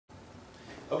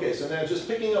Okay, so now just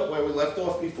picking up where we left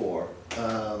off before,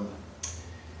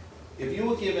 if you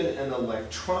were given an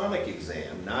electronic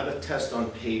exam, not a test on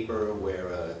paper where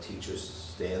a teacher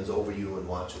stands over you and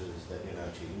watches, then you're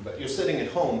not cheating, but you're sitting at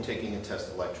home taking a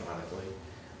test electronically.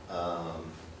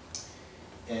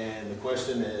 And the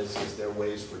question is there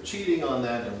ways for cheating on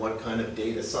that, and what kind of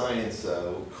data science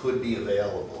could be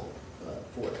available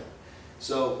for that?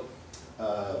 So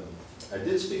I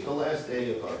did speak the last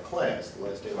day of our class, the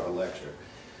last day of our lecture.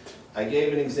 I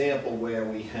gave an example where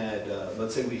we had,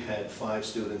 let's say we had 5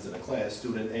 students in a class,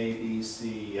 student A, B,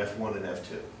 C, F1, and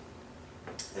F2.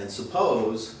 And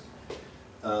suppose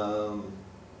the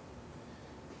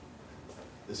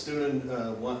student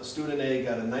A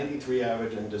got a 93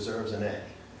 average and deserves an A.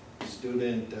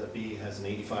 Student B has an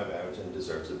 85 average and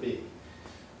deserves a B.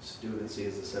 Student C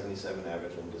has a 77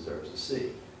 average and deserves a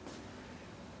C.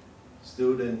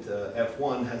 Student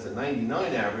F1 has a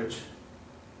 99 average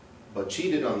but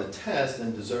cheated on the test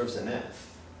and deserves an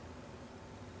F.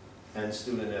 And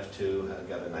student F2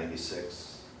 got a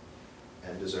 96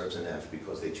 and deserves an F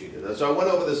because they cheated. So I went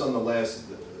over this on the last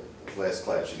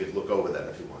class. You could look over that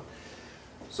if you want.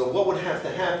 So what would have to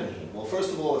happen here? Well,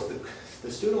 first of all, if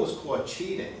the student was caught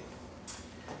cheating,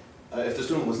 if the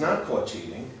student was not caught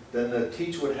cheating, then the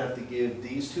teacher would have to give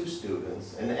these 2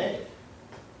 students an A.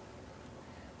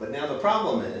 But now the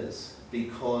problem is,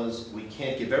 because we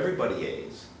can't give everybody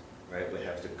A's, right? We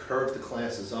have to curve the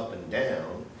classes up and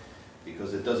down,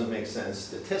 because it doesn't make sense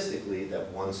statistically that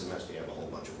one semester you have a whole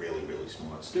bunch of really, really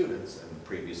smart students, and the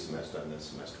previous semester and the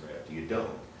semester after you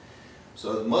don't.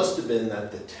 So it must have been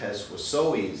that the tests were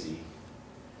so easy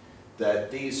that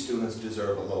these students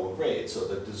deserve a lower grade, so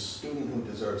that the student who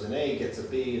deserves an A gets a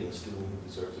B, and the student who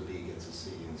deserves a B gets a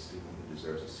C, and the student who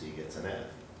deserves a C gets an F,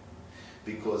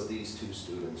 because these 2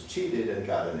 students cheated and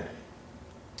got an A.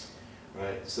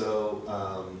 Right? So,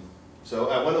 so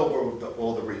I went over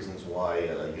all the reasons why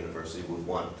a university would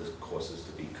want the courses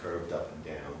to be curved up and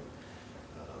down.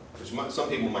 Because some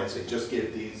people might say, just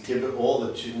give all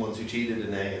the ones who cheated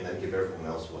an A, and then give everyone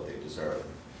else what they deserve.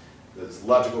 There's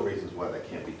logical reasons why that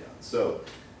can't be done. So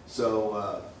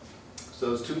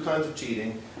there's 2 kinds of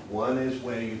cheating. One is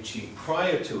where you cheat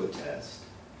prior to a test.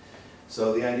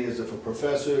 So the idea is if a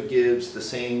professor gives the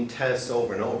same tests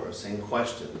over and over, same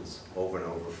questions over and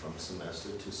over from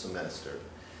semester to semester,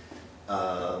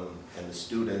 and the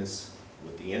students,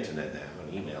 with the internet now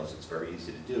and emails, it's very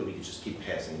easy to do. You just keep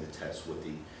passing the tests with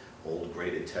the old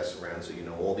graded tests around, so you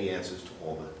know all the answers to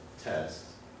all the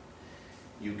tests.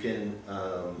 You can,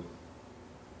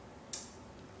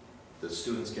 the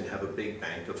students can have a big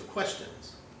bank of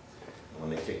questions. When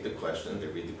they take the question, they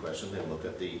read the question, they look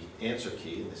at the answer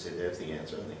key, and they say there's the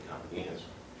answer, and they copy the answer.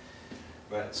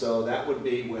 Right, so that would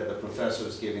be where the professor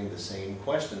is giving the same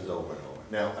questions over and over.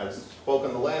 Now, I spoke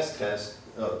on the last test,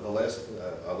 our last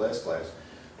class,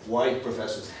 why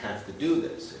professors have to do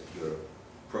this. If your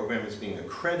program is being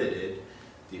accredited,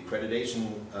 the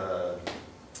accreditation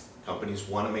companies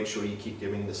want to make sure you keep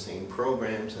giving the same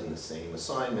programs and the same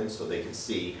assignments so they can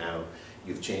see how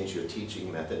you've changed your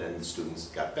teaching method and the students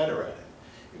got better at it.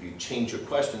 If you change your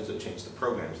questions or change the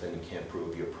programs, then you can't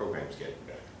prove your program's getting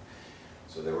better.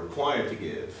 So they're required to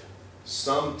give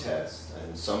some tests,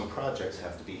 and some projects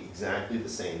have to be exactly the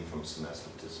same from semester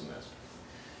to semester.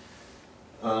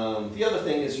 The other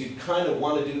thing is you kind of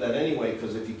want to do that anyway,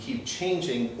 because if you keep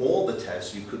changing all the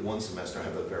tests, you could one semester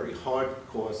have a very hard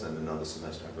course and another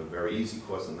semester have a very easy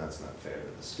course, and that's not fair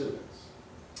to the students.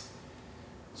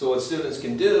 So what students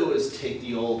can do is take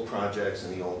the old projects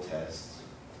and the old tests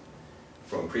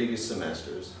from previous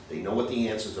semesters. They know what the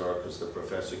answers are because the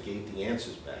professor gave the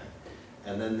answers back.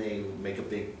 And then they make a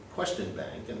big question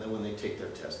bank, and then when they take their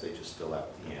test, they just fill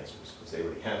out the answers because they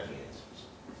already have the answers.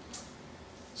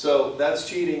 So that's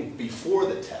cheating before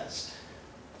the test.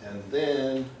 And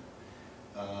then,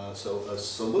 so a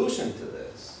solution to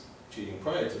this, cheating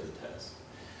prior to the test,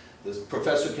 the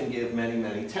professor can give many,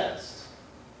 many tests.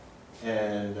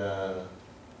 And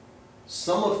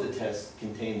some of the tests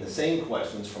contain the same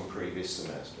questions from previous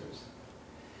semesters.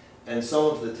 And some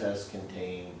of the tests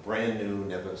contain brand new,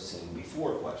 never seen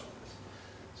before questions.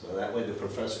 So that way the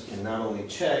professor can not only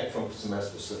check from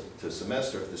semester to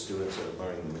semester if the students are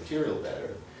learning the material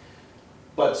better,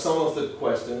 but some of the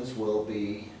questions will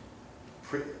be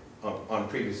on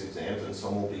previous exams and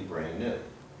some will be brand new.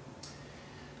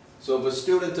 So if a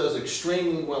student does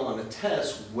extremely well on a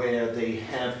test where they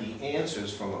have the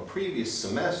answers from a previous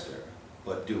semester,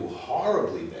 but do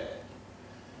horribly bad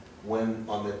when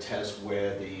on the test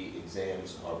where the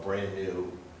exams are brand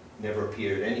new, never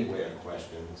appeared anywhere in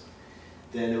questions,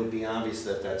 then it would be obvious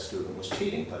that that student was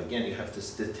cheating. But again, you have to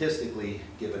statistically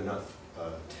give enough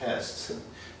tests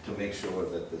to make sure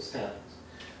that this happens.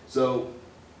 So,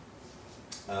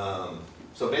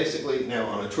 so basically, now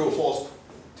on a true or false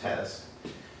test,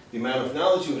 the amount of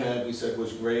knowledge you had, we said,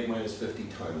 was grade minus 50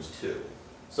 times 2.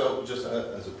 So just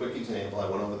as a quick example, I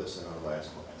went over this in our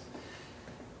last class.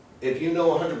 If you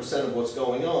know 100% of what's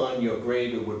going on, your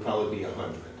grade would probably be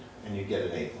 100, and you get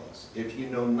an A+. If you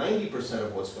know 90%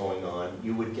 of what's going on,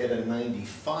 you would get a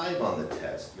 95 on the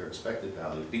test, your expected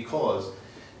value, because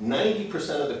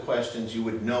 90% of the questions you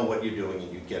would know what you're doing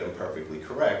and you'd get them perfectly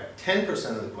correct.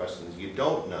 10% of the questions you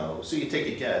don't know, so you take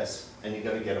a guess, and you're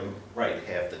going to get them right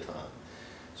half the time.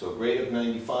 So a grade of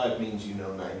 95 means you know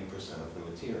 90% of the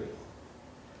material.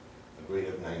 A grade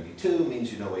of 92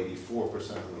 means you know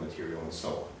 84% of the material, and so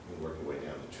on. You work your way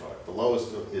down the chart. The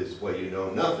lowest is where you know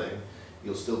nothing.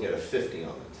 You'll still get a 50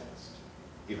 on the test,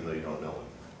 even though you don't know anything.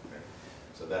 Okay?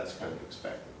 So that's kind of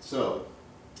expected. So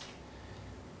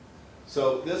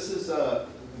this is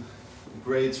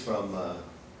grades from an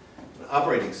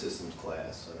operating systems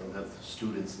class. I don't have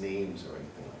students' names or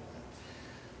anything like that.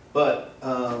 But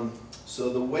so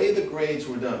the way the grades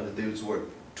were done, these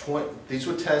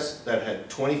were tests that had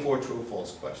 24 true or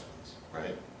false questions,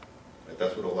 right?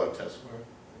 That's what a lot of tests were.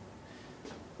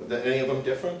 Were any of them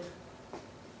different?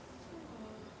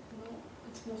 No,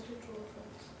 it's mostly true or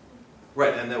false.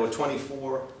 Right, and there were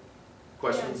 24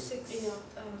 questions? Yeah, 6.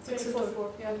 Yeah,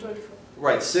 24. Yeah, 24.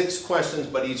 Right, 6 questions,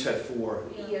 but each had 4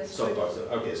 Yes. subparts.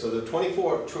 Okay, so the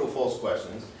 24 true or false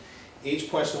questions,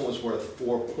 each question was worth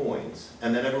 4 points,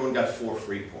 and then everyone got 4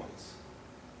 free points,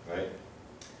 right?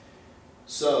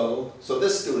 So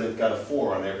this student got a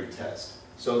 4 on every test.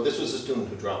 So this was a student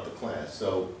who dropped the class,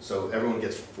 so everyone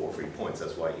gets 4 free points.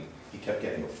 That's why he kept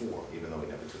getting a 4, even though he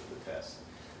never took the test.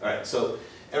 All right, so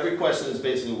every question is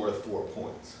basically worth 4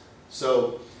 points.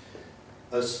 So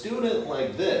a student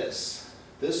like this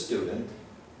student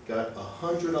got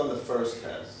 100 on the first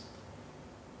test,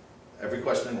 every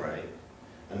question right,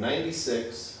 a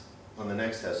 96 on the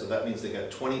next test, so that means they got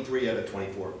 23 out of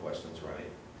 24 questions right.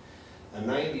 A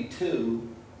 92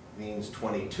 means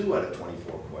 22 out of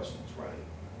 24 questions right.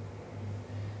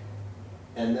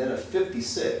 And then a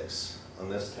 56 on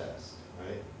this test,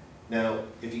 right? Now,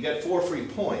 if you get 4 free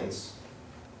points,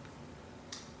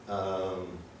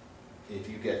 if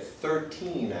you get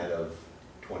 13 out of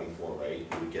 24 right,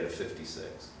 you would get a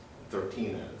 56.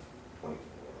 13 out of 24 right.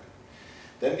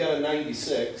 Then got a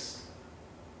 96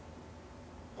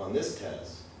 on this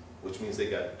test, which means they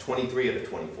got 23 out of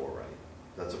 24 right.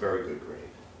 That's a very good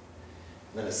grade.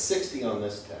 And then a 60 on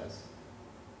this test,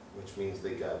 which means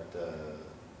they got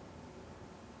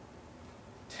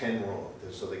 10 wrong.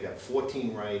 So they got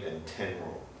 14 right and 10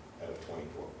 wrong out of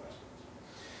 24 questions.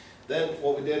 Then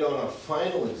what we did on our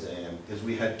final exam is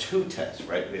we had 2 tests,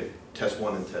 right? We had test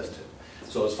 1 and test 2.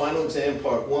 So it's final exam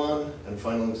part 1 and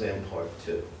final exam part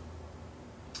 2.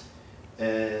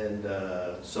 And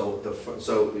so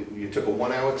you took a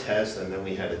 1-hour test, and then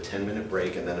we had a 10-minute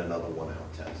break, and then another 1-hour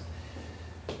test.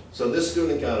 So this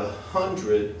student got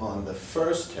 100 on the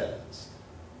first test,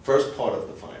 first part of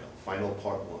the final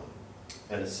part 1,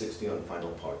 and a 60 on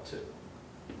final part 2.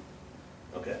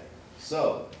 Okay,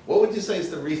 so what would you say is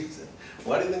the reason?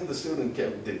 Why do you think the student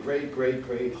did great, great,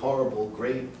 great, horrible,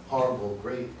 great, horrible,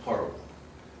 great, horrible?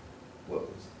 What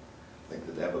was it? Think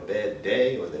did they have a bad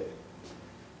day, or they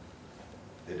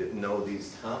didn't know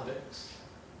these topics?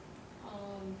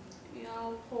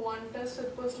 Yeah, for one test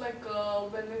it was like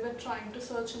when we were trying to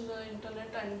search in the internet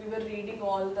and we were reading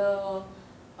all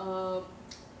the,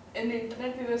 in the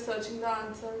internet we were searching the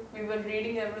answer, we were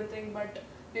reading everything, but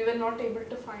we were not able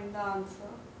to find the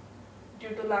answer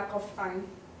due to lack of time.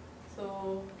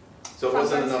 So it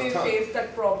wasn't enough sometimes time. we face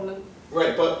that problem.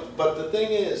 Right, but the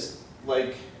thing is,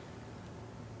 like,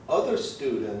 other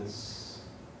students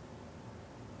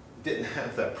didn't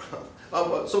have that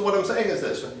problem. So what I'm saying is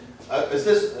this: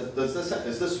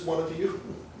 is this one of you?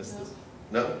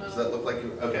 No? Does that look like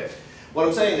you? Okay. What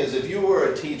I'm saying is, if you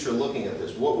were a teacher looking at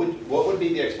this, what would be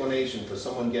the explanation for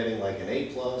someone getting like an A+,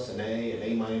 an A, an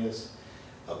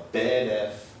A-, a bad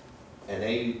F, an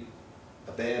A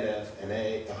bad F, an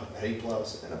A+,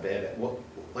 and a bad F?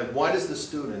 Like, why does the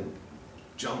student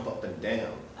jump up and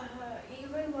down?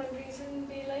 Even one reason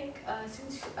be like,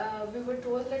 since we were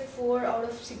told like 4 out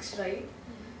of 6 right,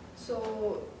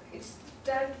 so it's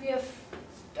that we have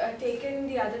taken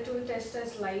the other 2 tests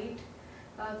as light,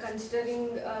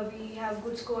 considering we have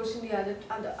good scores in the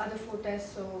other 4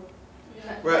 tests. So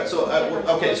Yeah. Right. So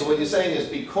okay. So what you're saying is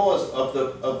because of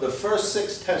the first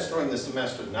 6 tests during the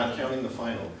semester, not counting the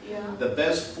final, Yeah. the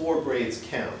best 4 grades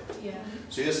count. yeah.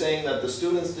 So you're saying that the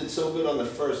students did so good on the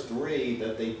first 3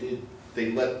 that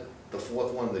they let the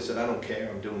 4th one, they said, I don't care,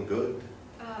 I'm doing good?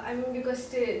 I mean, because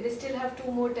they still have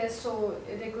 2 more tests, so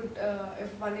they could,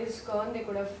 if one is gone, they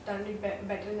could have done it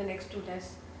better in the next 2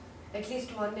 tests. At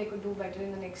least one they could do better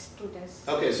in the next 2 tests.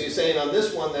 Okay, so you're saying on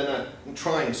this one, they're not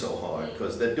trying so hard,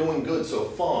 because they're doing good so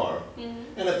far,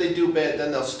 and if they do bad,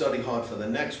 then they'll study hard for the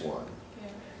next one. Yeah.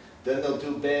 Then they'll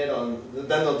do bad on,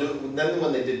 then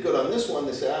when they did good on this one,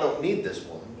 they say, I don't need this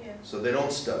one. Yeah. So they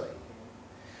don't study.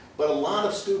 But a lot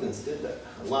of students did that.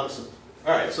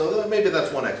 All right, so maybe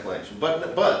that's one explanation.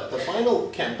 But the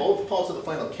final count, both parts of the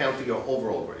final count to your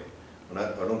overall grade.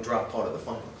 I don't drop part of the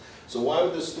final. So why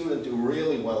would the student do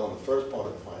really well on the first part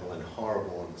of the final and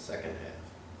horrible on the second half?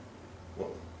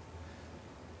 Well,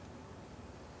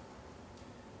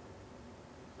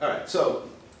 all right, so,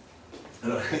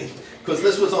 because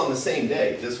this was on the same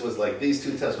day. This was like, these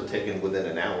 2 tests were taken within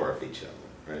an hour of each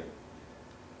other, right?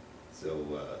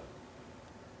 So,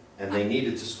 and they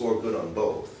needed to score good on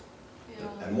both.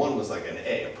 Yeah. And one was like an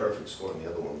A, a perfect score, and the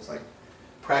other one was like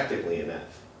practically an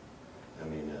F. I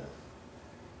mean,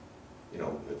 you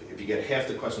know, if you get half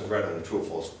the questions right on a true or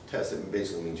false test, it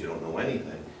basically means you don't know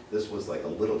anything. This was like a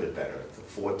little bit better,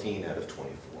 14 out of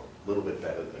 24, a little bit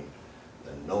better than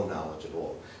no knowledge at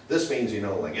all. This means you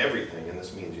know like everything, and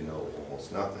this means you know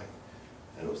almost nothing.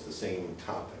 And it was the same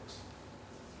topics.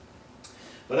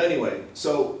 But anyway,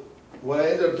 so what I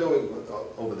ended up doing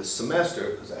over the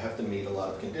semester, because I have to meet a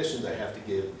lot of conditions, I have to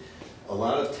give a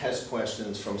lot of test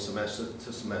questions from semester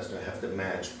to semester. I have to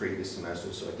match previous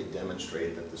semesters so I could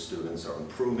demonstrate that the students are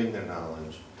improving their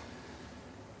knowledge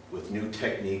with new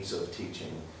techniques of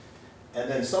teaching.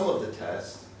 And then some of the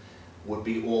tests would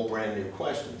be all brand new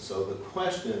questions. So the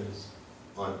questions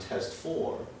on test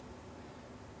 4,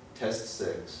 test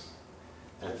 6,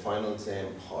 and final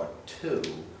exam part 2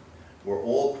 were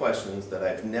all questions that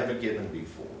I've never given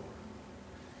before.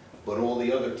 But all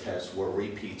the other tests were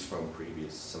repeats from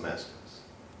previous semesters.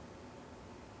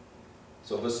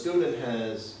 So if a student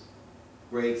has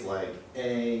grades like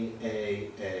A,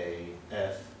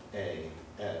 F,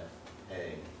 F,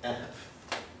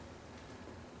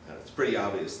 it's pretty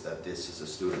obvious that this is a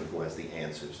student who has the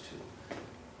answers to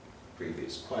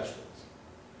previous questions.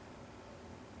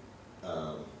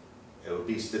 It would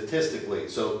be statistically,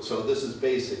 so this is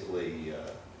basically,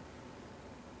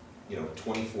 you know,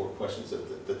 24 questions.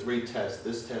 The 3 tests,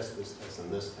 this test,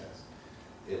 and this test,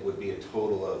 it would be a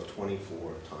total of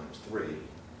 24 times 3,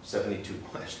 72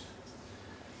 questions,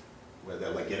 where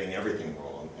they're like getting everything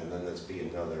wrong, and then there's be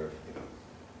another, you know,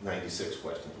 96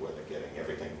 questions where they're getting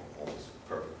everything almost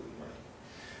perfectly right.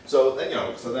 So that, you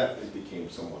know, so that became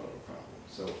somewhat of a problem.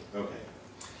 So okay,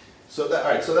 so that,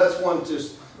 all right, so that's one.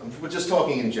 We're just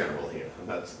talking in general here.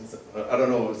 I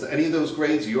don't know, is any of those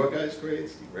grades your guys'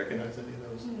 grades? Do you recognize any of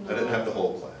those? No. I didn't have the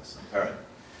whole class. All right.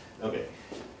 Okay.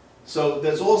 So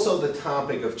there's also the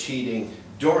topic of cheating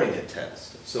during a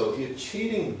test. So if you're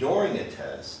cheating during a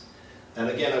test, and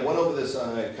again, I went over this,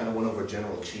 I kind of went over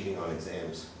general cheating on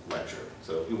exams lecture.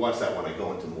 So if you watch that one, I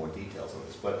go into more details on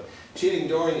this. But cheating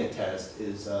during a test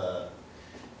is,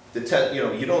 the test, you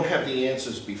know, you don't have the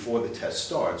answers before the test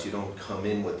starts. You don't come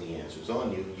in with the answers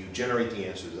on you. You generate the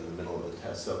answers in the middle of the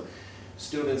test. So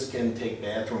students can take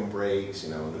bathroom breaks, you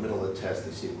know, in the middle of the test,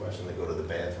 they see a question, they go to the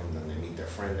bathroom, then they meet their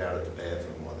friend out at the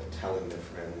bathroom while they're telling their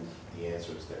friend the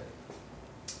answers there.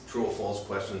 True or false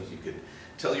questions, you could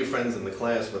tell your friends in the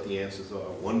class what the answers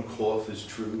are. 1 cough is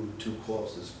true, 2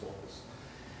 coughs is false.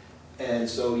 And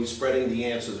so you're spreading the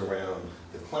answers around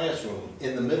the classroom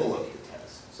in the middle of the test.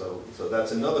 So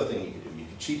that's another thing you could do. You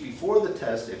could cheat before the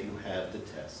test if you have the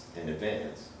test in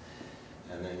advance.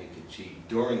 And then you could cheat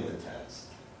during the test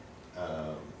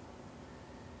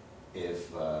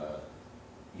if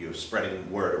you're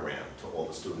spreading word around to all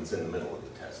the students in the middle of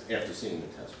the test after seeing the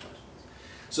test questions.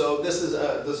 So this is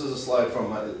a slide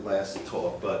from my last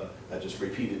talk, but I just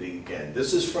repeated it again.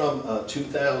 This is from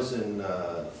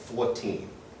 2014.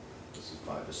 This is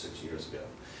 5 or 6 years ago.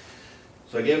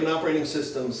 So I gave an operating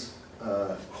systems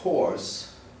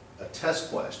course, a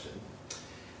test question,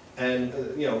 and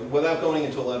you know, without going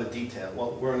into a lot of detail,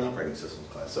 well, we're an operating systems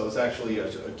class, so it's actually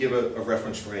give a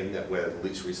reference string that where the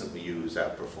least recently used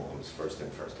outperforms first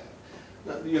in, first out.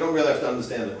 Now, you don't really have to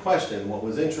understand the question. What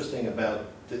was interesting about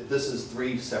this is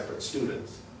 3 separate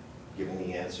students giving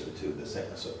the answer to the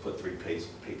same, so put 3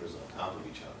 papers on top of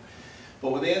each other.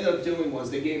 But what they ended up doing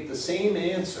was they gave the same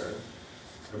answer.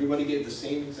 Everybody gave the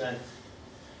same exact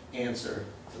answer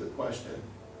to the question,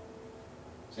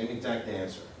 same exact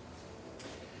answer.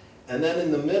 And then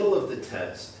in the middle of the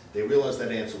test, they realized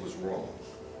that answer was wrong.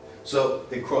 So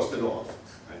they crossed it off,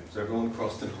 right? So everyone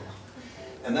crossed it off.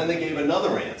 And then they gave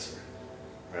another answer,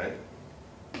 right?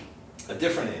 A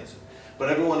different answer. But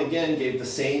everyone again gave the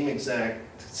same exact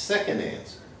second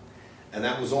answer. And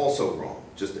that was also wrong,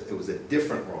 just it was a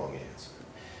different wrong answer.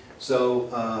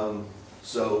 So,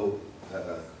 so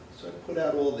I put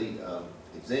out all the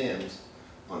exams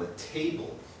on a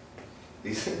table.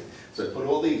 So I put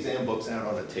all the exam books out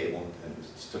on a table and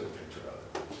just took a picture of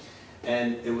it.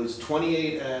 And it was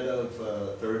 28 out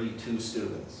of 32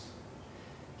 students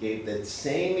gave that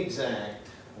same exact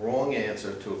wrong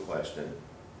answer to a question,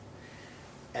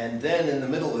 and then in the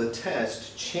middle of the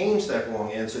test changed that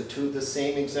wrong answer to the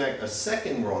same exact, a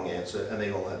second wrong answer, and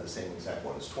they all had the same exact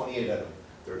one. It's 28 out of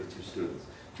 32 students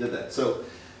did that. So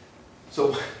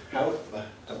how,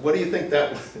 what do you think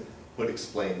that would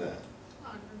explain that?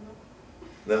 I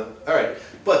don't know. No? All right.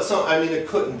 But some, I mean, it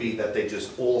couldn't be that they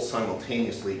just all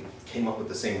simultaneously came up with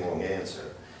the same wrong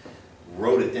answer,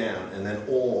 wrote it down, and then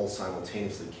all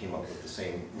simultaneously came up with the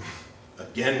same,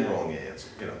 again, wrong answer.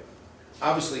 You know,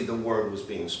 obviously the word was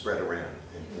being spread around.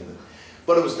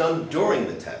 But it was done during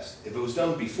the test. If it was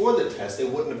done before the test, they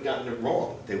wouldn't have gotten it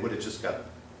wrong. They would have just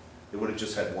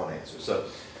had one answer. So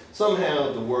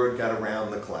somehow the word got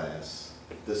around the class.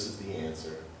 This is the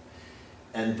answer.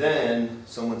 And then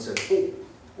someone said, oh,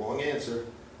 wrong answer.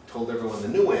 Told everyone the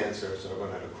new answer, so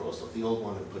everyone had to cross off the old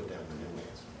one and put down the new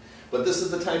answer. But this is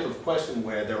the type of question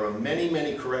where there are many,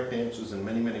 many correct answers and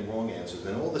many, many wrong answers,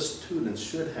 and all the students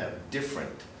should have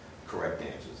different correct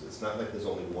answers. It's not like there's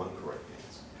only one correct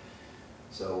answer.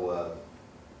 So,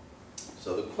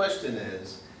 so the question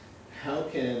is, how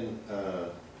can a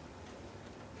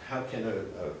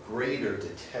grader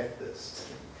detect this?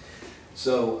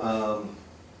 So,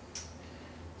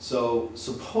 so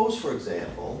suppose, for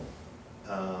example,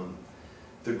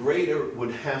 the grader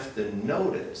would have to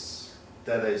notice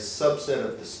that a subset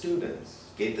of the students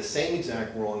gave the same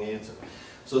exact wrong answer.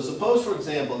 So suppose, for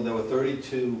example, there were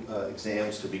 32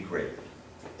 exams to be graded,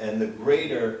 and the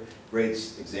grader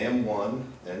grades exam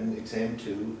 1, then exam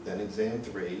 2, then exam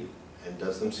 3, and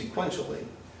does them sequentially,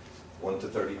 1 to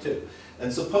 32.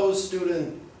 And suppose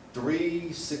student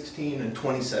 3, 16, and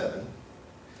 27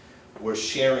 were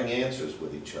sharing answers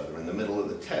with each other in the middle of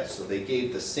the test. So they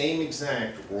gave the same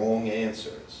exact wrong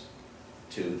answers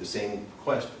to the same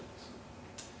questions.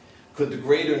 Could the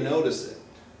grader notice it?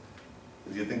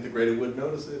 Do you think the grader would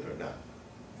notice it or not?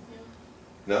 Yeah.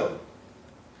 No? No.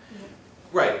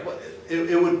 Right. Well,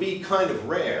 it would be kind of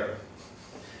rare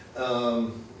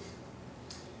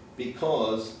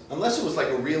because, unless it was like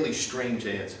a really strange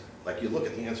answer, like you look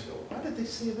at the answer and go, why did they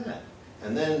say that?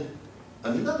 And then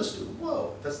another student,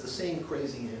 whoa, that's the same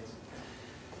crazy answer.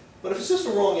 But if it's just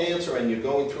a wrong answer and you're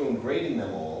going through and grading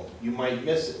them all, you might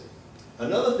miss it.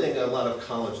 Another thing a lot of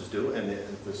colleges do, and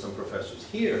there's some professors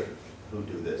here who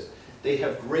do this, they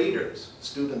have graders.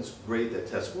 Students grade their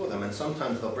tests for them, and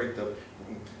sometimes they'll break the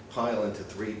pile into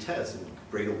 3 tests, and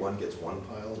grader 1 gets 1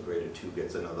 pile, grader 2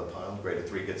 gets another pile, grader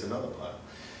 3 gets another pile.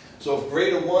 So if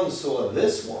grader 1 saw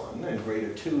this one, and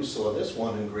grader 2 saw this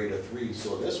one, and grader 3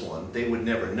 saw this one, they would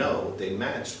never know they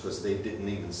matched because they didn't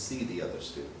even see the other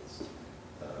students'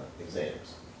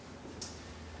 exams.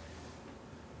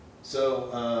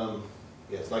 So,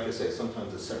 yes, like I say,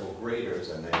 sometimes there's several graders,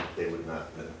 and they would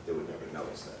never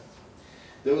notice that.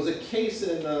 There was a case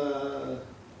in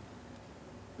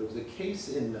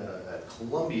at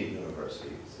Columbia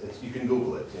University. You can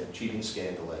Google it, cheating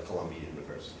scandal at Columbia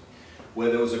University, where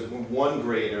there was one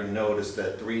grader noticed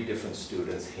that 3 different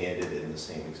students handed in the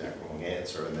same exact wrong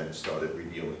answer and then started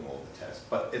reviewing all the tests.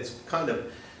 But it's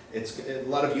a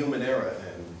lot of human error,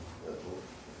 and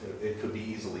it could be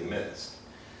easily missed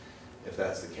if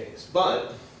that's the case.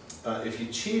 But if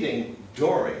you're cheating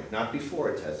during, not before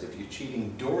a test, if you're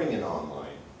cheating during an online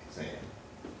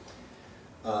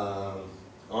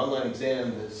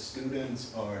exam, the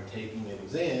students are taking an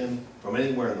exam from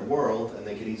anywhere in the world, and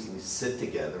they could easily sit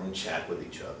together and chat with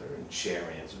each other and share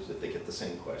answers if they get the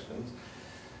same questions.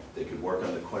 They could work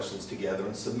on the questions together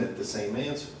and submit the same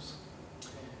answers.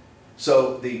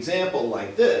 So the example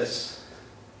like this,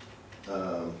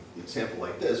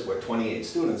 where 28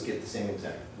 students get the same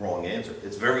exact wrong answer,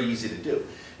 it's very easy to do.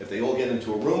 If they all get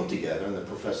into a room together and the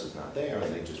professor's not there,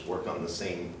 and they just work on the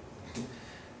same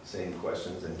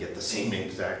questions and get the same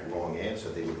exact wrong answer,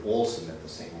 they would all submit the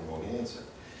same wrong answer.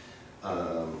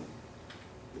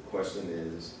 The question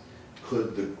is,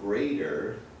 could the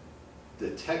grader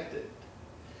detect it?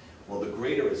 Well, the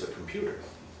grader is a computer.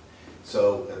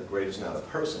 So a grader's not a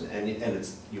person, and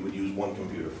you would use one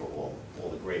computer for all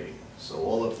the grading. So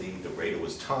all of the grader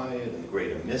was tired and the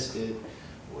grader missed it,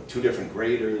 or 2 different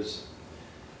graders.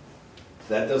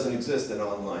 That doesn't exist in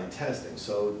online testing.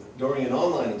 So during an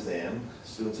online exam,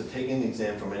 students are taking the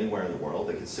exam from anywhere in the world.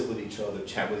 They can sit with each other,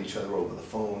 chat with each other over the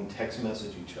phone, text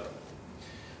message each other.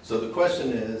 So the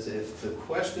question is, if the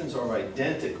questions are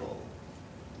identical,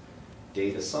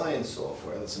 data science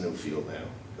software, that's a new field now,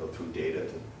 go through data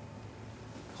to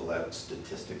pull out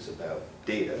statistics about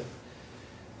data,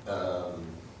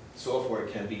 software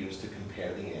can be used to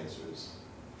compare the answers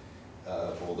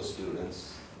of all the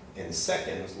students in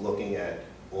seconds, looking at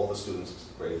all the students'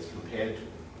 grades compared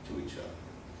to each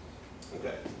other.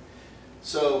 Okay.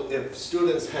 So if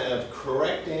students have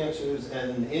correct answers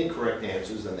and incorrect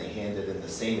answers, and they handed in the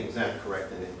same exact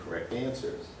correct and incorrect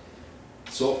answers,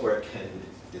 software can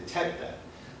detect that.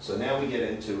 So now we get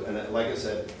into, and like I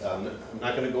said, I'm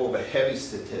not going to go over heavy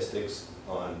statistics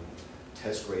on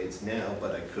test grades now,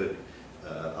 but I could,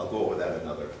 I'll go over that in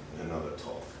another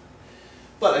talk.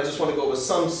 But I just want to go over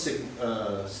some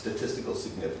statistical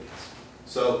significance.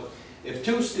 So if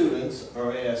two students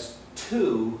are asked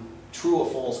two true or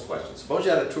false questions, suppose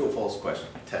you had a true or false question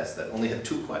test that only had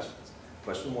two questions,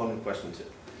 question 1 and question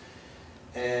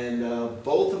 2. And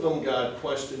both of them got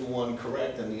question 1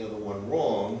 correct and the other one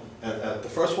wrong, the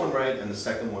first one right and the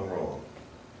second one wrong.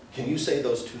 Can you say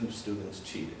those two students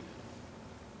cheated?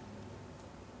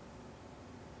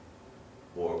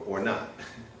 Or not?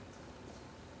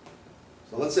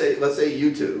 So let's say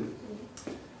you two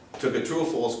took a true or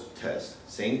false test,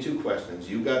 same two questions.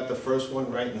 You got the first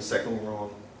one right and the second one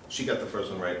wrong. She got the first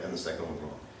one right and the second one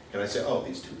wrong. Can I say, oh,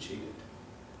 these two cheated?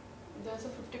 There's a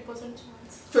 50%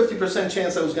 chance. 50%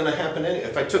 chance that was going to happen anyway.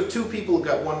 If I took two people who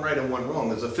got one right and one wrong,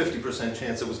 there's a 50%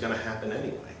 chance it was going to happen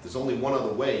anyway. There's only one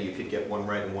other way you could get one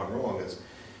right and one wrong, is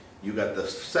you got the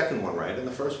second one right and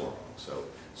the first one wrong. So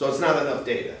it's not enough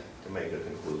data to make a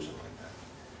conclusion like that.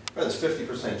 But there's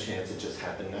 50% chance it just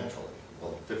happened naturally.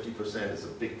 Well, 50% is a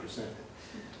big percentage.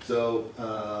 So,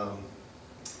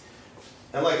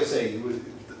 and like I say,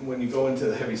 when you go into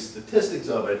the heavy statistics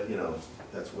of it, you know,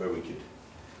 that's where we could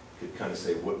kind of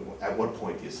say, at what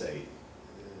point do you say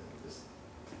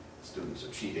students are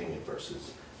cheating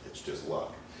versus it's just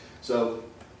luck. So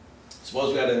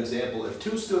suppose we had an example. If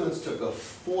two students took a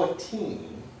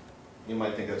 14, you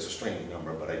might think that's a strange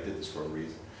number, but I did this for a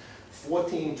reason.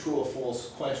 14 true or false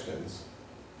questions,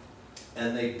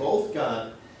 and they both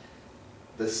got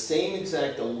the same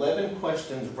exact 11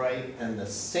 questions right and the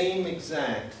same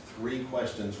exact 3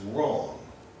 questions wrong,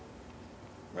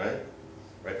 right?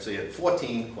 Right, so you had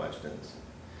 14 questions.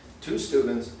 Two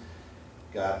students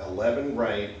got 11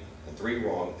 right and 3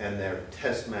 wrong, and their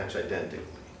test match identically,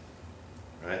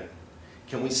 right?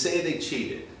 Can we say they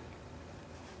cheated?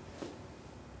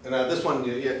 And this one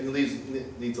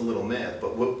needs a little math,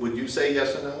 but would you say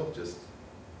yes or no? Just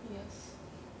Yes.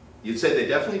 You'd say they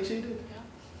definitely cheated?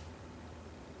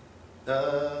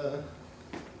 Yeah.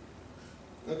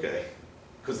 Okay.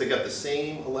 Because they got the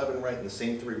same 11 right and the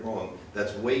same 3 wrong.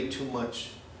 That's way too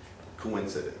much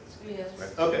coincidence. Yes.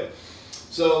 Right? Okay.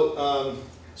 So,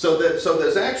 so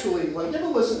there's actually, like,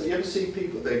 you ever see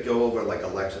people that go over like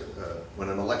election, when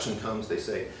an election comes, they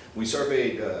say, we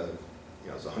surveyed, you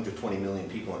know, it's 120 million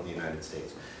people in the United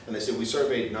States. And they say, we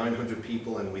surveyed 900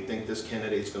 people and we think this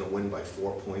candidate's going to win by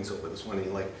 4 points over this one. And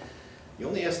you're like, you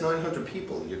only asked 900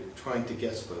 people. You're trying to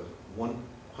guess for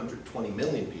 120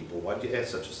 million people. Why'd you ask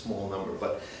such a small number?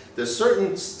 But there's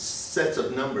certain sets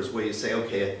of numbers where you say,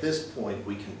 okay, at this point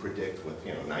we can predict with,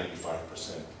 you know,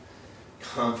 95%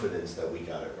 confidence that we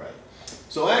got it right.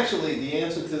 So actually the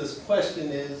answer to this question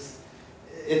is,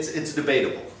 it's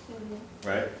debatable,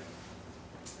 right?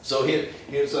 So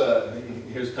here's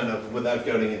kind of, without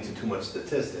going into too much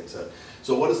statistics,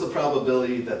 so what is the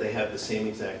probability that they have the same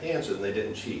exact answer and they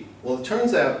didn't cheat? Well, it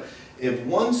turns out if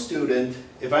one student,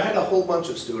 if I had a whole bunch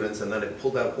of students and then I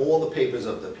pulled out all the papers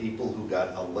of the people who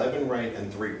got 11 right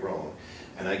and 3 wrong,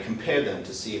 and I compared them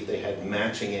to see if they had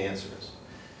matching answers,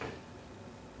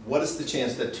 what is the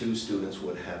chance that 2 students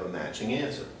would have a matching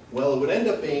answer? Well, it would end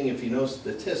up being, if you know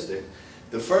statistics,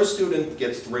 the first student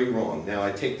gets 3 wrong. Now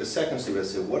I take the second student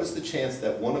and say, what is the chance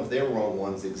that one of their wrong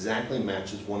ones exactly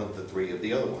matches one of the 3 of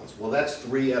the other ones? Well, that's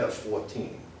 3 out of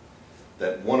 14,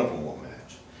 that one of them will match.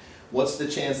 What's the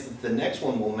chance that the next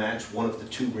one will match one of the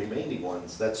 2 remaining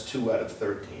ones? That's 2 out of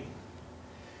 13.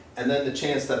 And then the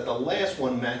chance that the last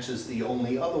one matches the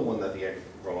only other one that they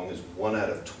wrong is 1 out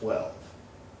of 12.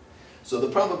 So the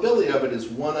probability of it is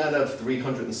 1 out of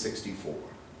 364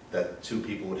 that 2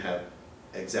 people would have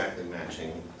exactly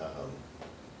matching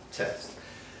tests.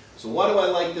 So why do I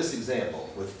like this example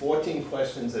with 14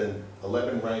 questions and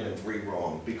 11 right and 3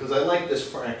 wrong? Because I like this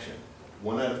fraction,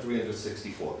 1 out of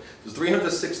 364. There's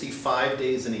 365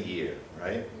 days in a year,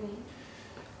 right? Mm-hmm.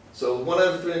 So 1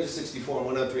 out of 364 and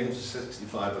 1 out of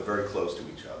 365 are very close to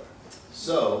each other.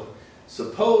 So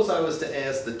suppose I was to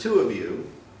ask the 2 of you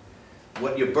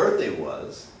what your birthday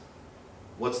was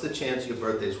what's the chance your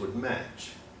birthdays would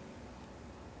match?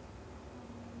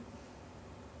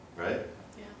 Right?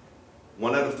 Yeah.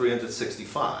 1 out of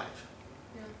 365.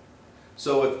 Yeah.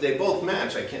 So if they both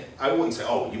match, I wouldn't say,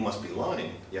 oh, you must be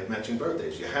lying. You have matching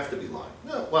birthdays. You have to be lying.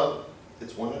 No, well,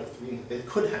 it's 1 out of 3. It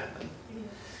could happen. Yeah.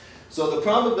 So the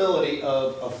probability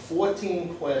of a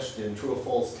 14-question true or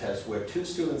false test where 2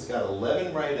 students got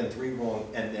 11 right and 3 wrong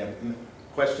and their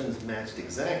questions matched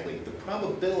exactly, the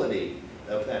probability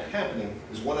of that happening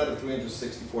is 1 out of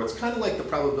 364. It's kind of like the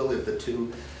probability of the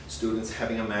 2 students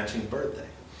having a matching birthday.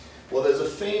 Well, there's a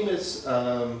famous,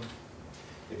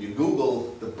 if you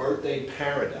Google the birthday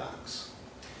paradox,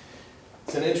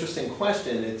 it's an interesting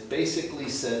question. It basically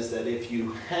says that if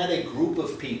you had a group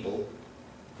of people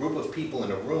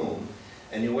in a room,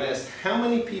 and you asked, how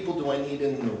many people do I need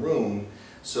in the room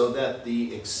so that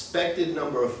the expected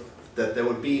number of, that there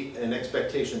would be an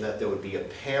expectation that there would be a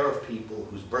pair of people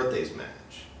whose birthdays match.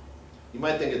 You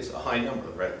might think it's a high number,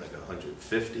 right? Like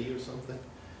 150 or something.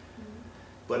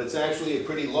 But it's actually a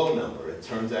pretty low number. It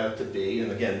turns out to be,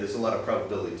 and again, there's a lot of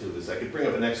probability to this. I could bring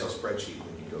up an Excel spreadsheet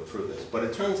when you go through this. But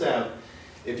it turns out,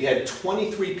 if you had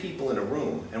 23 people in a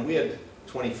room, and we had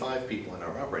 25 people in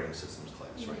our operating systems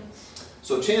class, right?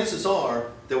 So chances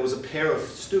are, there was a pair of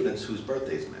students whose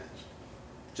birthdays matched,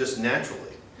 just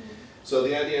naturally. So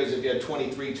the idea is if you had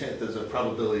 23, there's a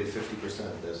probability of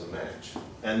 50% there's a match.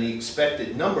 And the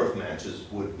expected number of matches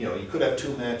would, you could have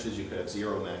 2 matches, you could have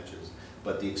 0 matches.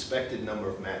 But the expected number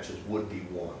of matches would be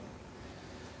 1.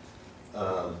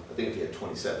 I think if you had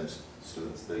 27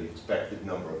 students, the expected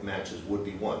number of matches would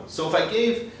be 1. So if I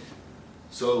gave,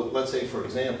 so let's say for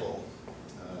example,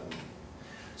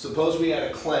 suppose we had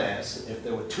a class, if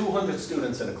there were 200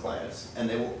 students in a class, and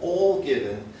they were all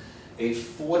given a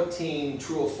 14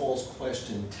 true or false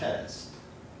question test.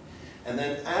 And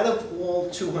then out of all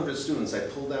 200 students, I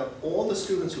pulled out all the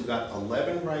students who got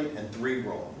 11 right and 3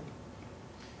 wrong.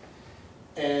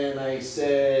 And I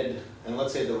said, and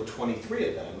let's say there were 23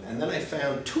 of them, and then I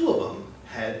found 2 of them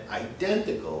had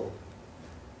identical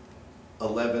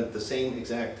 11, the same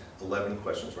exact 11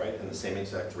 questions right, and the same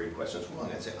exact 3 questions wrong.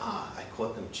 I'd say, I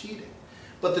caught them cheating.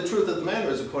 But the truth of the matter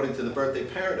is, according to the birthday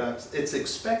paradox, it's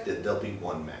expected there'll be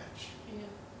 1 match. Yeah.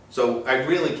 So I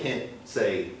really can't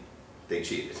say they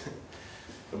cheated.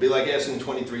 It'd be like asking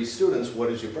 23 students, what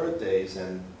is your birthdays?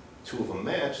 And 2 of them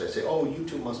matched. I say, oh, you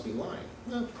 2 must be lying.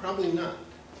 No, probably not.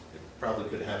 It probably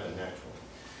could happen naturally.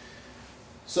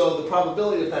 So the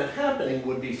probability of that happening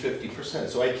would be 50%.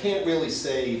 So I can't really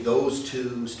say those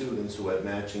 2 students who had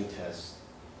matching tests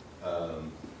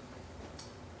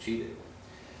cheated.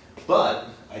 But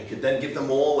I could then give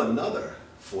them all another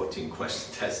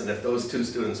 14-question test, and if those 2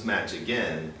 students match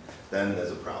again, then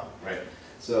there's a problem, right?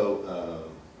 So,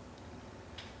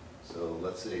 so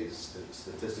let's say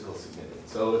statistical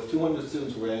significance. So if 200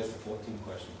 students were asked a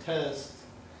 14-question test,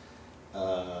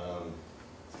 and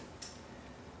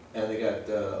they got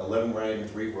 11 right and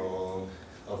 3 wrong,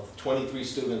 of 23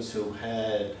 students who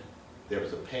had, there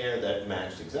was a pair that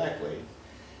matched exactly.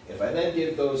 If I then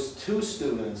give those 2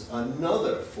 students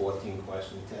another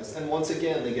 14-question test, and once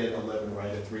again they get 11 right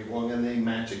and 3 wrong, and they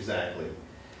match exactly,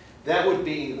 that would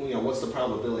be, what's the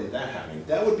probability of that happening?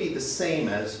 That would be the same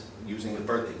as, using the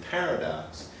birthday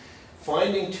paradox,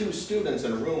 finding 2 students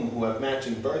in a room who have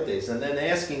matching birthdays, and then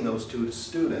asking those 2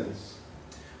 students,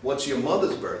 what's your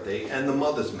mother's birthday, and the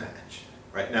mother's match.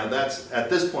 Right? Now that's, at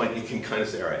this point you can kind of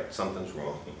say, all right, something's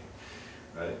wrong,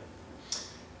 right?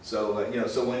 So,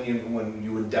 so when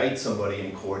you indict somebody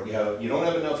in court, you don't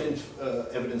have enough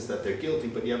evidence that they're guilty,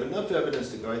 but you have enough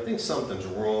evidence to go, I think something's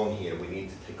wrong here, we need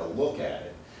to take a look at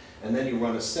it. And then you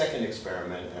run a second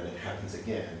experiment and it happens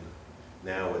again.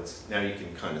 Now you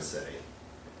can kind of say,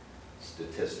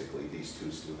 statistically, these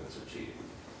 2 students are cheating.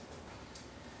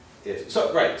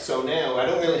 So now I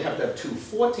don't really have to have 2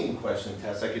 14-question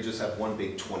tests, I could just have one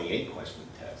big 28-question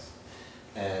test.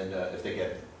 And if they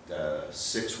get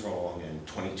 6 wrong and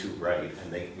 22 right,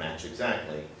 and they match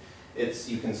exactly,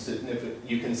 you can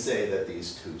say that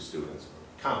these 2 students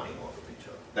are copying off of each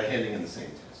other. They're handing in the same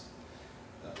test.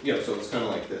 So it's kind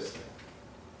of like this thing.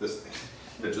 This thing.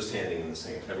 They're just handing in the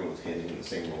same. Everyone's handing in the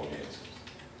same wrong answers.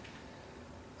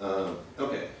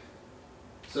 Okay.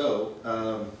 So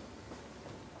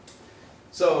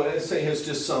let's say here's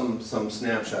just some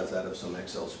snapshots out of some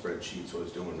Excel spreadsheets I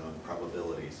was doing on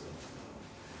probabilities of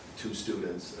 2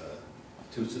 students.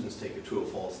 2 students take a true or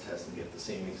false test and get the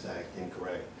same exact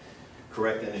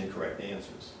correct and incorrect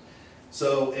answers.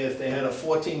 So if they had a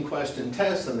 14-question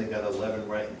test and they got 11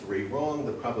 right and 3 wrong,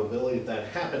 the probability of that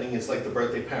happening is like the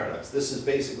birthday paradox. This is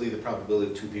basically the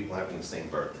probability of 2 people having the same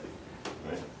birthday.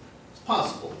 Right? It's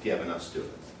possible if you have enough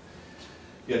students.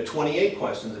 You had 28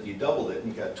 questions, if you doubled it,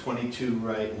 and you got 22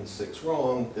 right and 6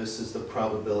 wrong, this is the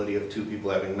probability of two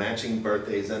people having matching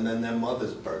birthdays and then their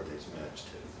mother's birthdays match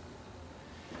too.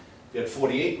 If you had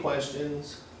 48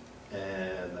 questions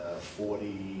and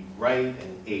 40 right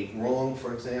and 8 wrong,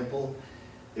 for example,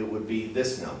 it would be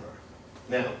this number.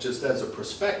 Now, just as a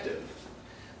perspective,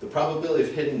 the probability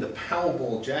of hitting the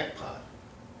Powerball jackpot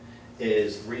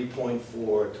is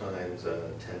 3.4 times 10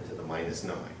 to the minus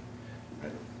 9.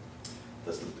 Right?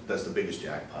 That's the biggest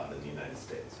jackpot in the United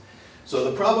States.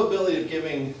 So the probability of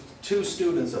giving two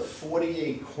students a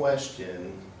 48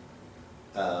 question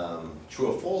true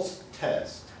or false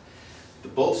test,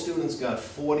 both students got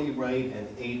 40 right and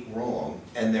 8 wrong,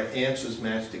 and their answers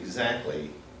matched exactly,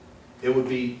 it would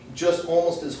be just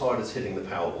almost as hard as hitting the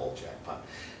Powerball jackpot.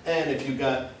 And if you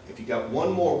got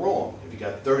one more wrong, if you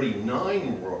got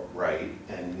 39 right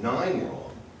and 9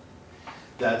 wrong,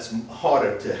 that's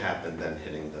harder to happen than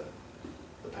hitting the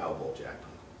Powerball jackpot.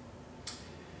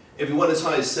 If you went as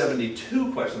high as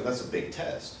 72 questions, that's a big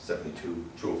test, 72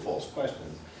 true or false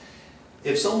questions.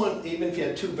 If someone, even if you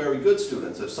had two very good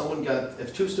students, if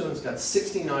two students got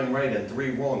 69 right and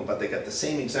 3 wrong, but they got the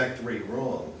same exact 3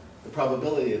 wrong, the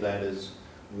probability of that is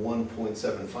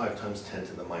 1.75 times 10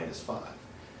 to the minus 5.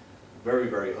 Very,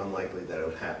 very unlikely that it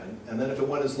would happen. And then if it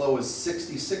went as low as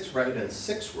 66 right and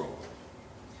 6 wrong,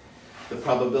 the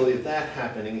probability of that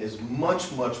happening is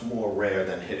much, much more rare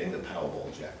than hitting the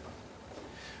Powerball jackpot.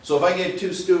 So if I gave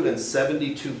two students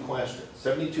 72 questions,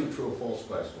 72 true or false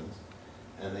questions,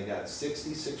 and they got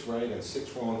 66 right and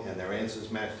 6 wrong, and their answers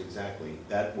matched exactly,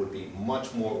 that would be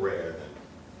much more rare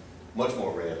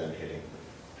than hitting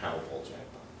the Powerball jackpot.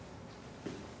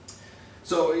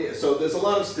 So, yeah, so there's a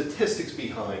lot of statistics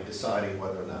behind deciding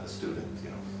whether or not a student,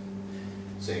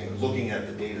 looking at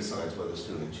the data signs whether a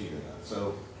student cheated or not.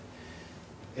 So,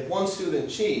 if one student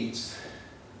cheats,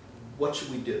 what should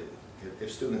we do?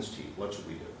 If students cheat, what should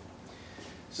we do?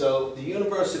 So, the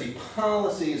university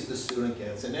policy is the student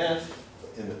gets an F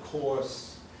in the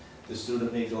course. The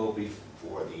student may go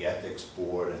before the ethics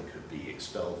board and could be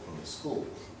expelled from the school.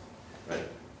 Right?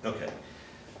 Okay.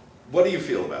 What do you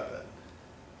feel about that?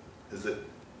 Is it?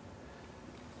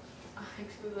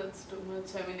 Actually, that's too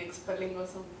much. I mean, expelling or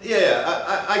something.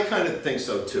 Yeah, I kind of think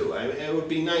so too. I mean, it would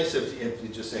be nice if you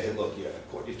just say, hey, look, yeah,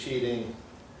 caught you cheating.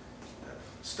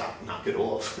 Stop, knock it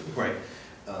off, right?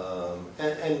 I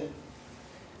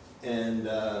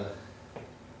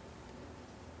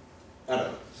don't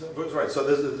know. So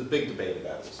there's a big debate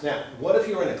about this. Now, what if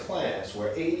you're in a class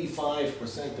where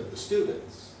 85% of the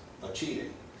students are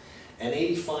cheating, and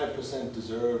 85%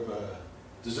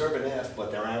 deserve an F,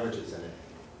 but their average is an A?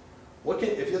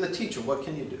 If you're the teacher, what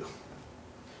can you do?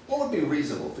 What would be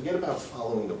reasonable? Forget about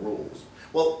following the rules.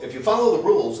 Well, if you follow the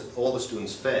rules, all the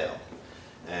students fail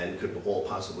and could all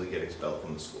possibly get expelled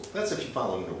from the school. That's if you're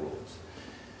following the rules.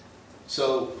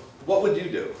 So, what would you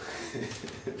do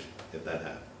if that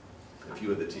happened? If you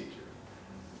were the teacher?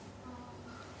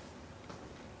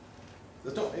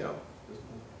 It's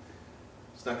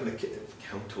not going to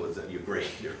count towards your grade,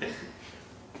 right?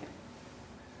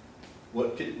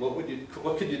 What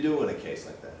could you do in a case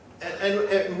like that?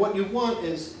 And what you want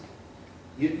is,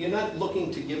 you're not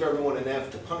looking to give everyone an F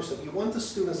to punish them. You want the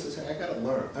students to say, I got to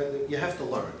learn. You have to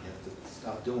learn. You have to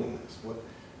stop doing this.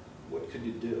 What could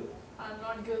you do? I'll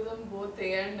not give them both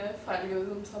A and F. I'll give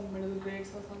them some middle grades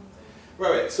or something.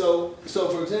 Right. So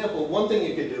for example, one thing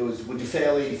you could do is, would you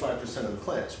fail 85% of the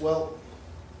class? Well,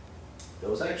 there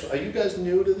was actually. Are you guys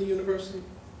new to the university?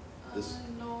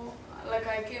 No. Like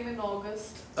I came in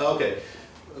August. Okay.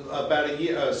 About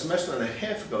a semester and a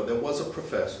half ago, there was a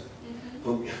professor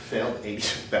who failed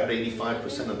about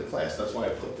 85% of the class. That's why I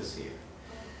put this here.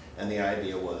 And the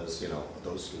idea was,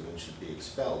 those students should be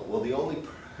expelled. Well, the only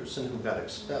person who got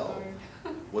expelled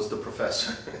was the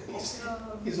professor.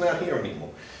 He's not here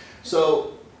anymore.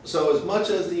 So as much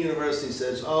as the university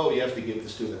says, oh, you have to give the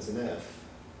students an F,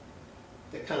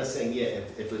 they're kind of saying, yeah,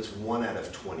 if it's 1 out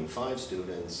of 25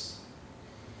 students,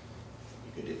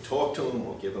 you could talk to them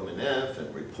or give them an F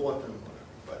and report them,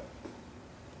 but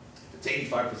if it's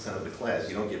 85% of the class,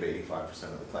 you don't give 85%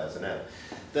 of the class an F,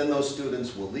 then those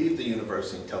students will leave the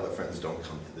university and tell their friends, don't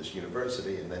come to this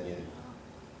university, and then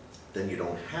you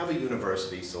don't have a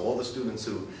university, so all the students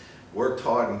who worked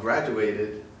hard and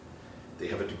graduated, they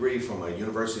have a degree from a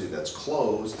university that's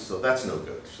closed, so that's no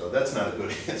good. So that's not a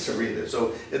good answer either.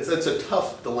 So it's a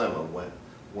tough dilemma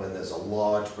when there's a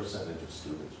large percentage of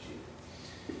students cheating.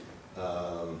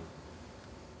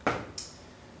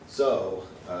 So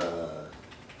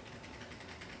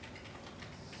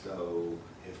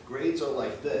if grades are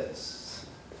like this,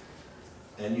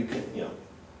 and you can,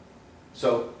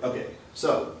 so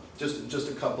just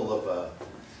a couple of, how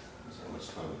much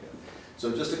time we got?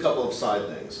 So just a couple of side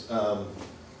things.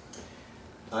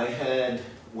 I had,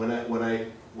 when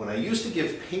I used to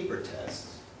give paper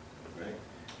tests, right?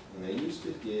 When I used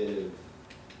to give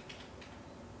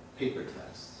paper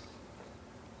tests,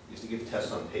 I used to give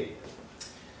tests on paper.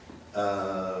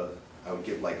 I would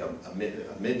give like a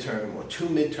midterm or 2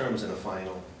 midterms and a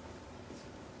final.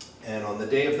 And on the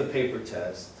day of the paper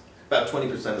test, about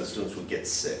 20% of the students would get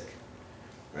sick.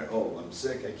 Right? Oh, I'm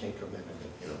sick, I can't come in,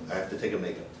 I have to take a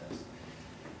makeup test.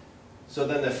 So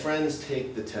then their friends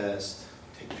take the test,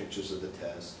 take pictures of the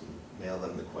test, and mail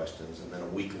them the questions, and then a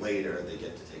week later they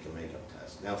get to take a makeup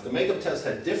test. Now if the makeup test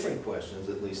had different questions,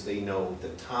 at least they know the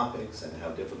topics and how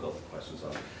difficult the questions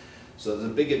are. So there's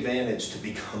a big advantage to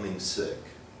becoming sick.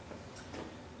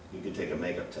 You can take a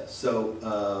makeup test. So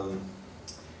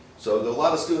there are a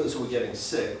lot of students who were getting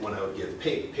sick when I would give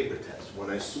paper tests. When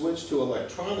I switched to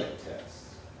electronic tests,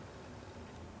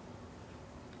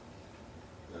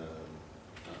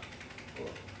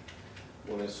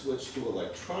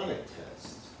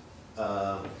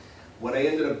 what I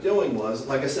ended up doing was,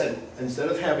 like I said, instead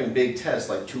of having big tests,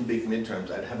 like 2 big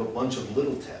midterms, I'd have a bunch of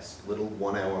little tests, little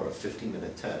 1 hour or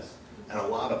 50-minute tests, and a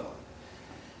lot of them.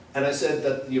 And I said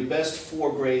that your best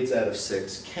 4 grades out of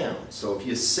 6 count. So if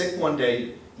you're sick one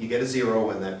day, you get a 0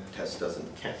 and that test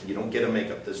doesn't count. You don't get a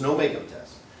makeup, there's no makeup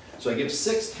test. So I give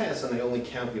 6 tests and I only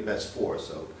count your best 4.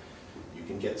 So you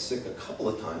can get sick a couple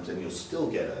of times and you'll still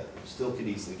could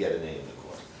easily get an A in the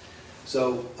course.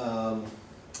 So,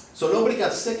 so nobody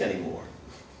got sick anymore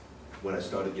when I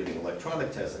started giving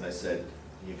electronic tests, and I said,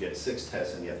 you get 6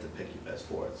 tests and you have to pick your best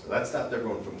 4. So that stopped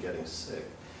everyone from getting sick.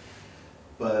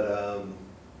 But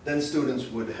then students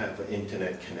would have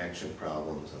internet connection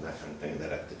problems and that kind of thing,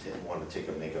 that have to want to take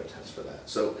a makeup test for that.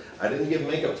 So I didn't give a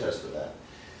makeup test for that.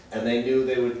 And they knew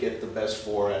they would get the best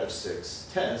 4 out of 6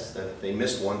 tests, and if they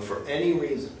missed one for any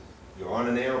reason, you're on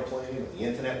an airplane, or the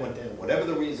internet went down, whatever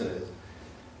the reason is,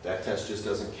 that test just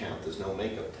doesn't count, there's no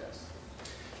makeup test.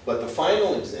 But the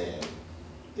final exam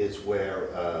is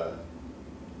where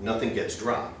nothing gets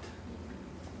dropped.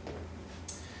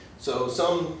 So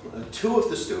 2 of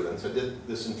the students, I did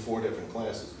this in 4 different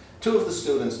classes, 2 of the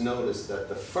students noticed that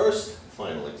the first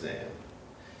final exam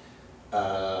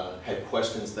had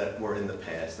questions that were in the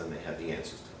past and they had the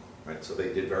answers to them, right? So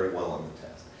they did very well on the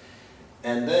test.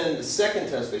 And then the second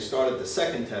test, they started the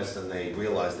second test and they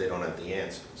realized they don't have the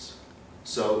answers.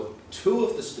 So 2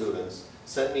 of the students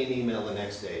sent me an email the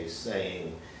next day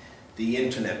saying the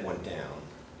internet went down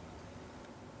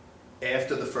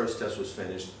after the first test was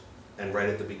finished and right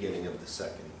at the beginning of the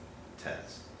second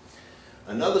test.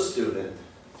 Another student,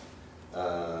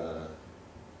 I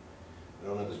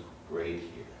don't have his grade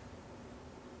here.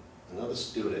 Another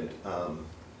student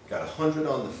got 100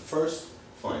 on the first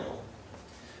final,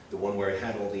 the one where he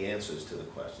had all the answers to the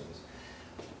questions.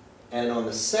 And on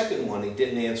the second one, he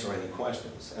didn't answer any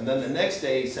questions. And then the next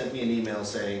day, he sent me an email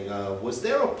saying, was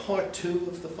there a part 2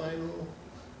 of the final?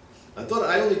 I thought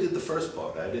I only did the first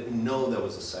part. I didn't know there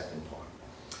was a second part.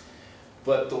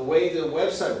 But the way the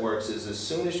website works is as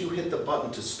soon as you hit the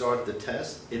button to start the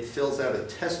test, it fills out a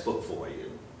test book for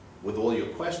you with all your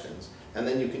questions, and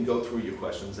then you can go through your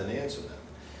questions and answer them.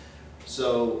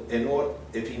 So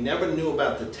if he never knew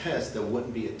about the test, there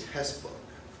wouldn't be a test book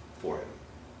for him.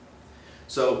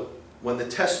 So when the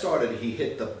test started, he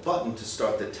hit the button to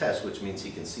start the test, which means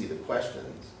he can see the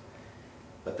questions.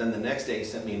 But then the next day he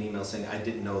sent me an email saying, I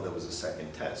didn't know there was a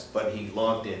second test. But he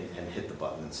logged in and hit the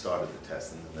button and started the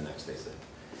test, and then the next day said,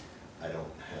 I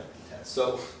don't have the test.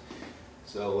 So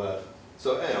you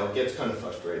know, it gets kind of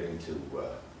frustrating to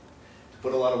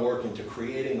put a lot of work into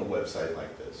creating a website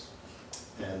like this.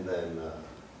 And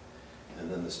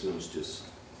then the students just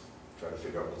try to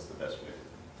figure out what's the best way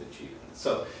to achieve it.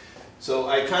 So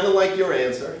I kind of like your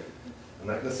answer. I'm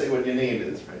not going to say what your name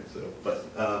is, right? So, but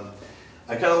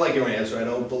I kind of like your answer. I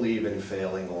don't believe in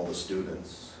failing all the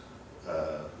students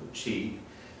who cheat,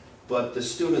 but the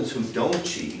students who don't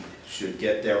cheat should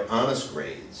get their honest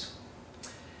grades.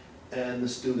 And the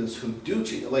students who do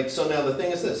cheat, like, so now the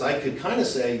thing is this, I could kind of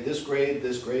say this grade,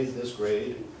 this grade, this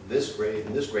grade, this grade,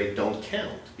 and this grade don't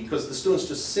count, because the student's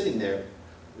just sitting there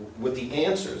with the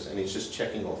answers, and he's just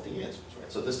checking off the answers,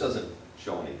 right? So this doesn't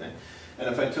show anything. And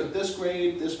if I took this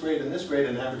grade, and this grade,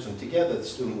 and averaged them together, the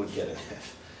student would get an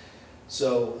F.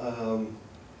 So,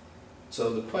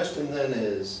 so the question then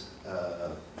is,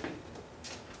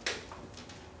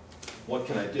 what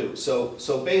can I do?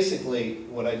 So basically,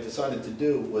 what I decided to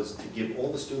do was to give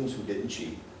all the students who didn't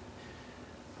cheat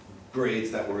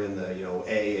grades that were in the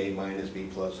A minus, B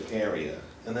plus area,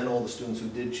 and then all the students who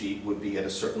did cheat would be at a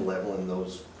certain level in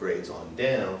those grades on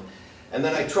down. And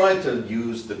then I tried to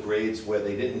use the grades where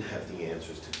they didn't have the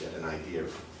answers to get an idea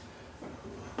of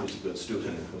who's a good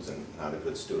student and who's not a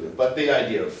good student. But the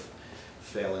idea of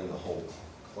failing the whole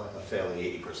class, failing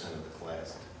 80% of the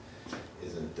class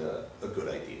isn't a good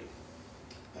idea.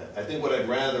 I think what I'd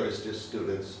rather is just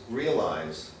students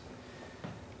realize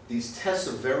these tests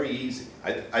are very easy.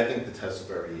 I think the tests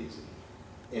are very easy.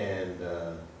 And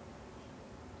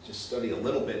just study a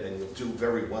little bit and you'll do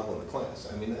very well in the class.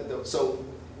 I mean, so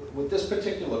with this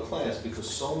particular class, because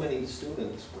so many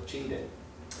students were cheating,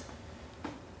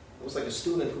 it was like a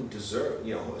student who deserved,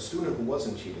 you know, a student who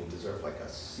wasn't cheating deserved like a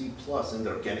C+, ended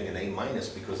up getting an A-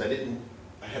 because I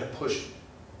had to push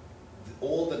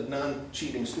all the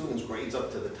non-cheating students' grades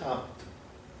up to the top to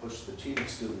push the cheating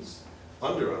students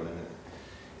under them, and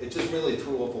it just really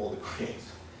threw off all the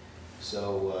grades.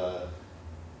 So,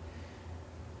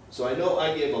 so I know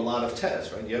I gave a lot of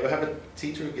tests, right? You ever have a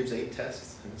teacher who gives 8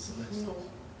 tests in a semester? No.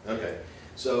 Okay,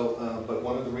 so, but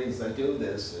one of the reasons I do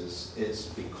this is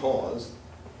because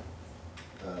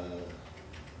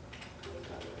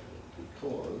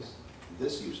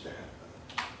this used to happen.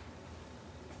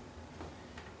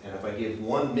 And if I give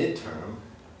one midterm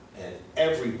and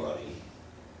everybody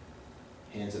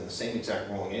hands in the same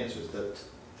exact wrong answers, that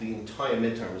the entire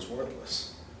midterm is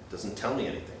worthless. It doesn't tell me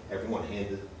anything. Everyone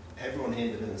handed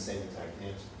in the same exact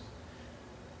answers.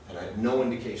 And I have no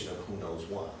indication of who knows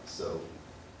what. So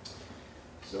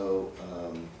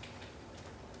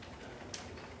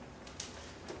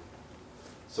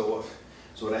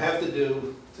what I have to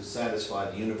do to satisfy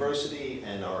the university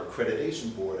and our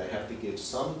accreditation board, I have to give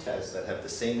some tests that have the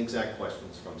same exact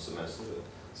questions from semester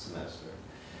to semester.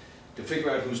 To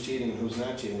figure out who's cheating and who's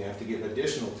not cheating, I have to give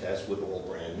additional tests with all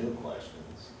brand new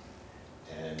questions.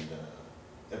 And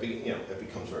that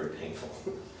becomes very painful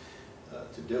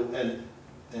to do. And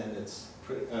it's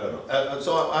pretty, I don't know.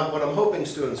 So what I'm hoping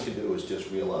students can do is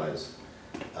just realize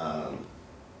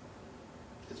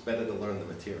it's better to learn the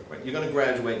material, right? You're going to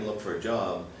graduate and look for a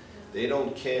job. They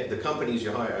don't care. The companies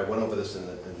you hire, I went over this in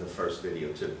the first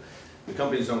video too. The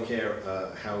companies don't care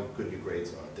how good your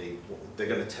grades are. They're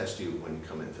going to test you when you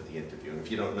come in for the interview. And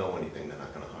if you don't know anything, they're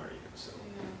not going to hire you.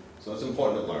 So it's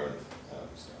important to learn.